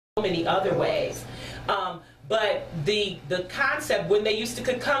many other ways. But the concept when they used to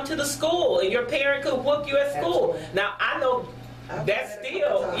could come to the school and your parent could whoop you at school. Now I know that's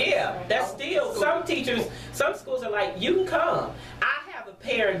still, that's still, some teachers, some schools are like, you can come. I have a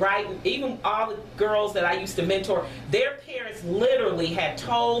parent, right, even all the girls that I used to mentor, their parents literally had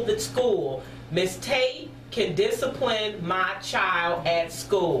told the school, Miss Tate can discipline my child at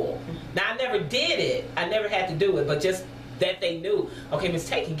school. Now I never did it, I never had to do it, but just that they knew, okay, Miss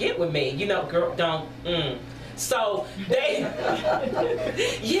Tate can get with me, you know, girl, don't, So they,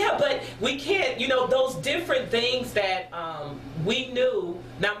 yeah, but we can't, you know, those different things that we knew.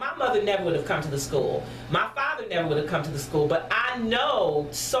 Now, my mother never would have come to the school. My father never would have come to the school. But I know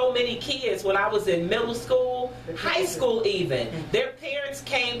so many kids when I was in middle school, high school even, their parents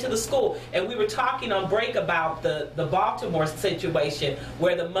came to the school. And we were talking on break about the Baltimore situation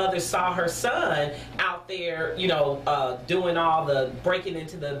where the mother saw her son out there, you know, doing all the breaking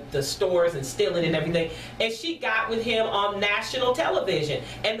into the stores and stealing and everything. And she got with him on national television.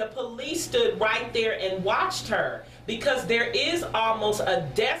 And the police stood right there and watched her. Because there is almost a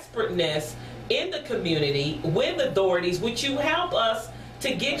desperateness in the community with authorities. Would you help us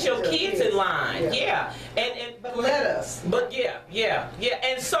to get your kids in line? Yeah. But let us. But yeah.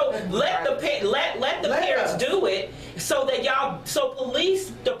 And so let the parents do it so that so police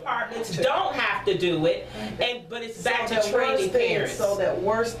departments don't have to do it. But it's back to training parents. So that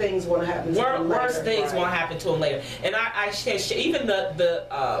worse things won't happen to them later. Worse things won't happen to them later. And I even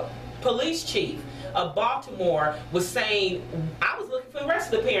the police chief of Baltimore was saying, I was looking for the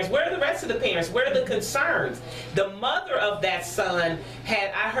rest of the parents. Where are the rest of the parents? Where are the concerns? The mother of that son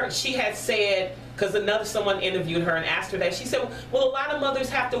I heard she had said, because someone interviewed her and asked her that, she said, well, a lot of mothers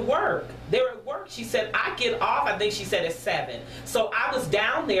have to work. They're at work. She said, I get off, I think she said at 7. So I was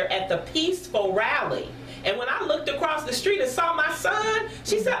down there at the peaceful rally. And when I looked across the street and saw my son,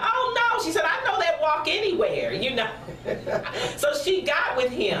 she said, oh no, she said, I know that walk anywhere, you know. So she got with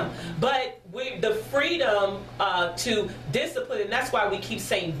him. But with the freedom to discipline, and that's why we keep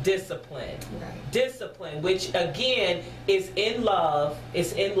saying discipline. Right. Discipline, which again is in love.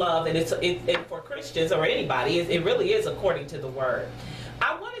 It's in love, and it's for Christians or anybody, it really is according to the word.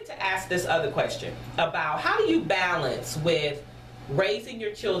 I wanted to ask this other question about how do you balance with raising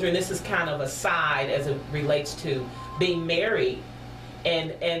your children. This is kind of a side as it relates to being married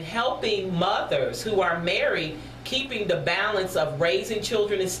and helping mothers who are married, keeping the balance of raising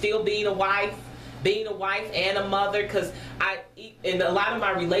children and still being a wife and a mother. Because in a lot of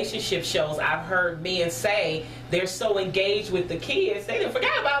my relationship shows, I've heard men say they're so engaged with the kids, they didn't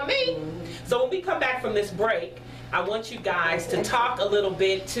forget about me. So when we come back from this break, I want you guys to talk a little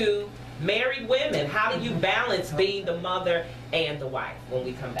bit to married women. How do you balance being the mother and the wife when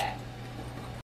we come back?